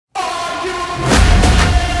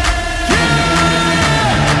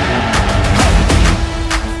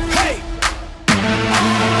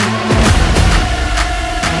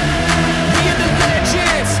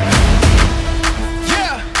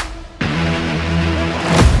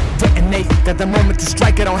Got the moment to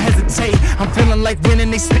strike, I don't hesitate. I'm feeling like winning,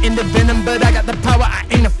 they spitting the venom, but I got the power, I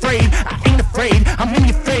ain't afraid. I ain't afraid, I'm in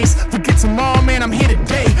your face. Forget tomorrow, man, I'm here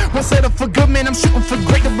today. Won't settle for good, man, I'm shooting for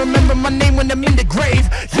great. To remember my name when I'm in the grave.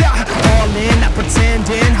 Yeah, all in, not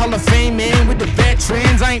pretending. Hall of Fame in with the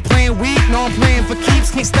veterans. I ain't playing weak, no, I'm playing for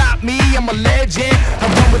keeps. Can't stop me, I'm a legend.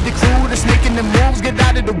 I run with the crew that's making the moves. Get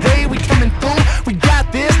out of the way, we coming through. We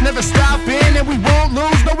got this, never stopping, and we won't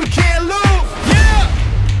lose. No, we can't lose. Yeah.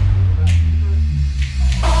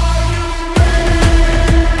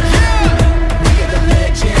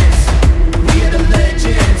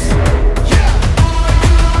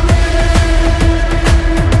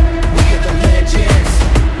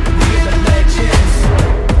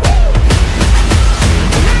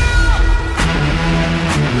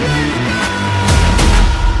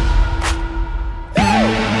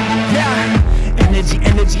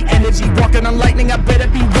 Energy, walking on lightning, I better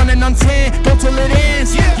be running on 10. Go till it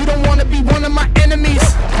ends, you don't wanna be one of my enemies.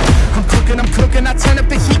 I'm cooking, I turn up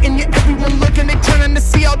the heat and everyone looking. They turning to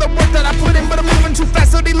see all the work that I put in, but I'm moving too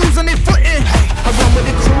fast so they losing their footing. I run with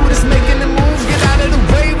the crew that's making the moves. Get out of the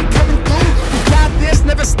way, we coming through. We got this,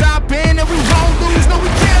 never stopping, and we won't lose. No, we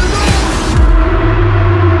can't lose.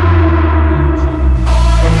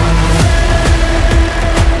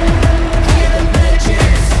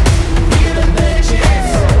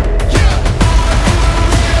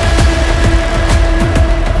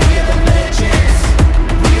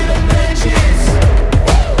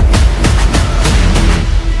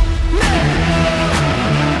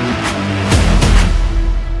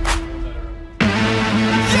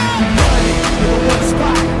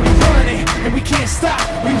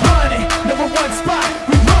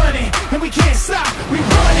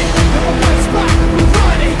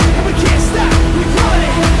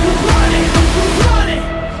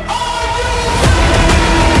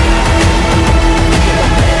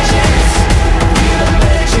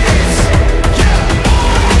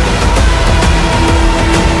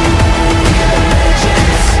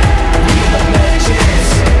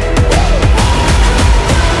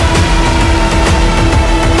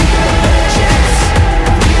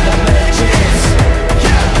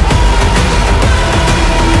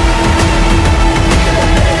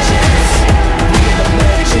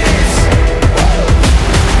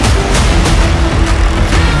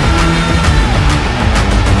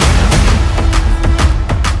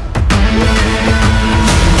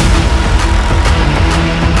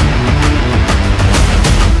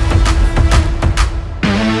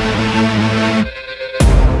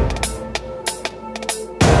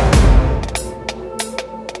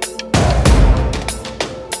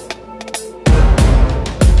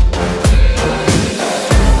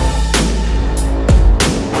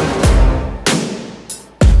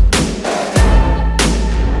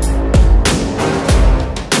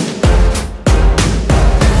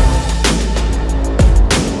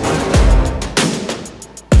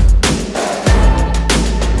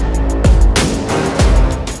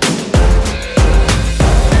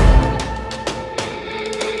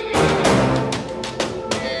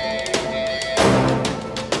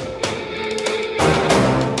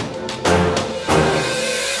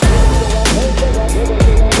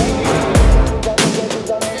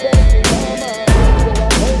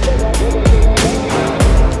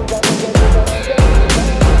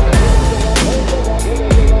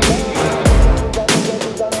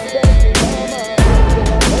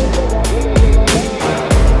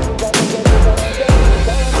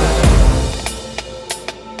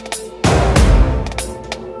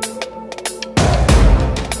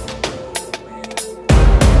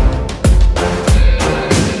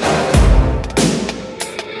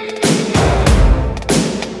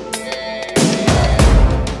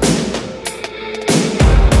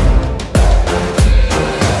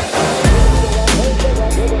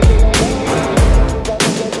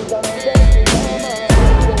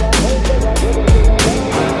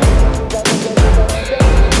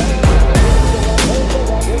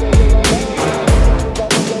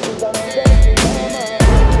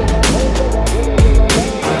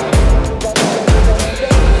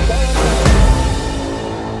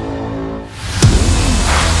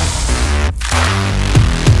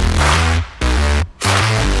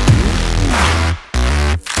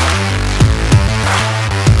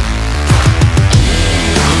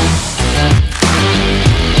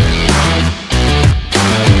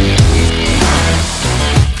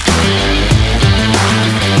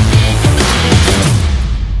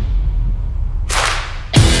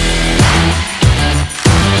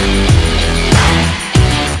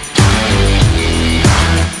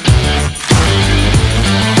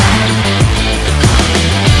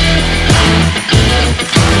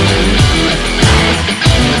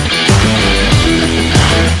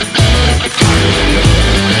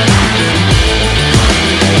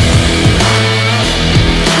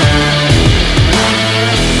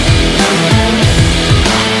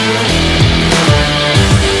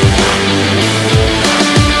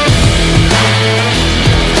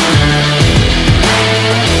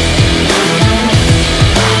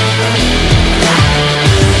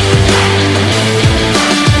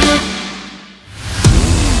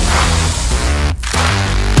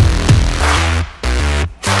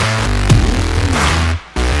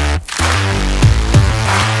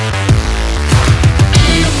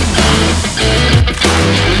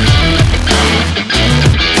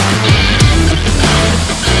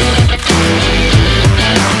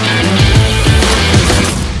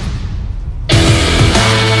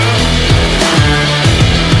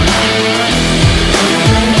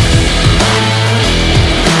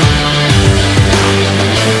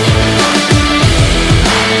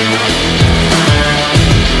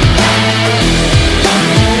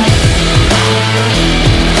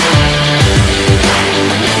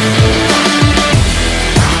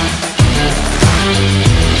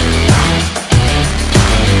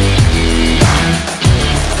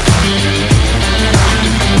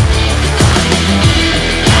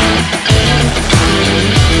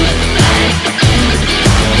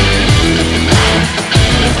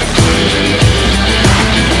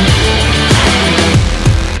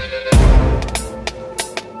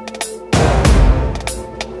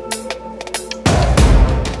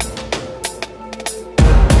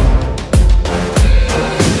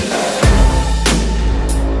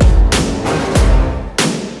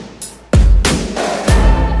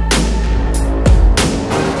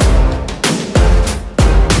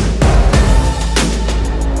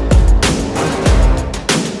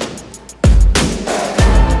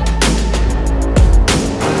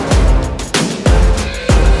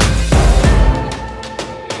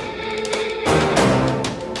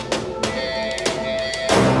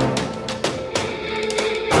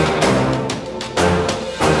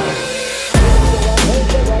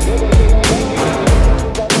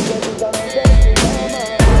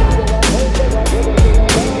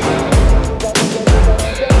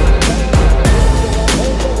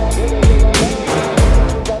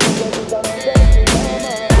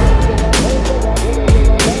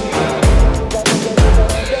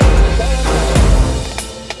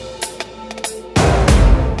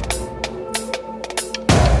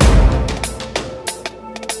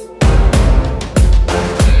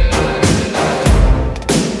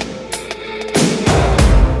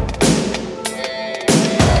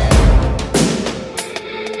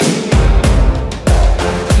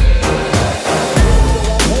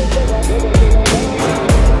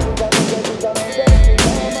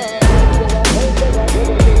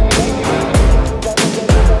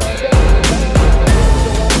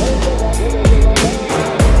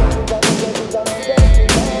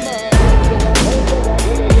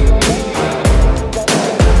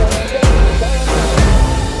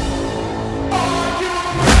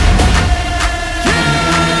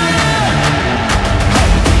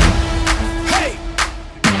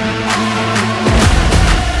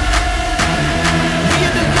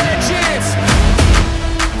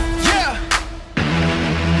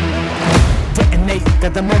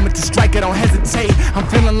 Got the moment to strike, I don't hesitate. I'm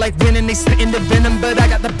feeling like winning, they spitting the venom, but I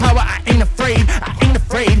got the power, I ain't afraid. I ain't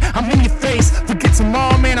afraid, I'm in your face. Forget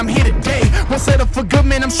tomorrow, man, I'm here today. Won't settle for good,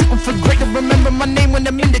 man, I'm shooting for great. To remember my name when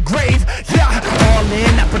I'm in the grave. Yeah, all in,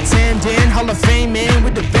 not pretending. Hall of Fame in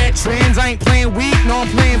with the veterans. I ain't playing weak, no, I'm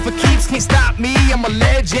playing for keeps. Can't stop me, I'm a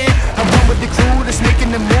legend. I run with the crew that's making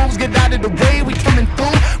the moves. Get out of the way, we coming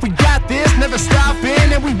through. We got this, never stopping,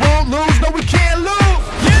 and we won't lose. No, we can't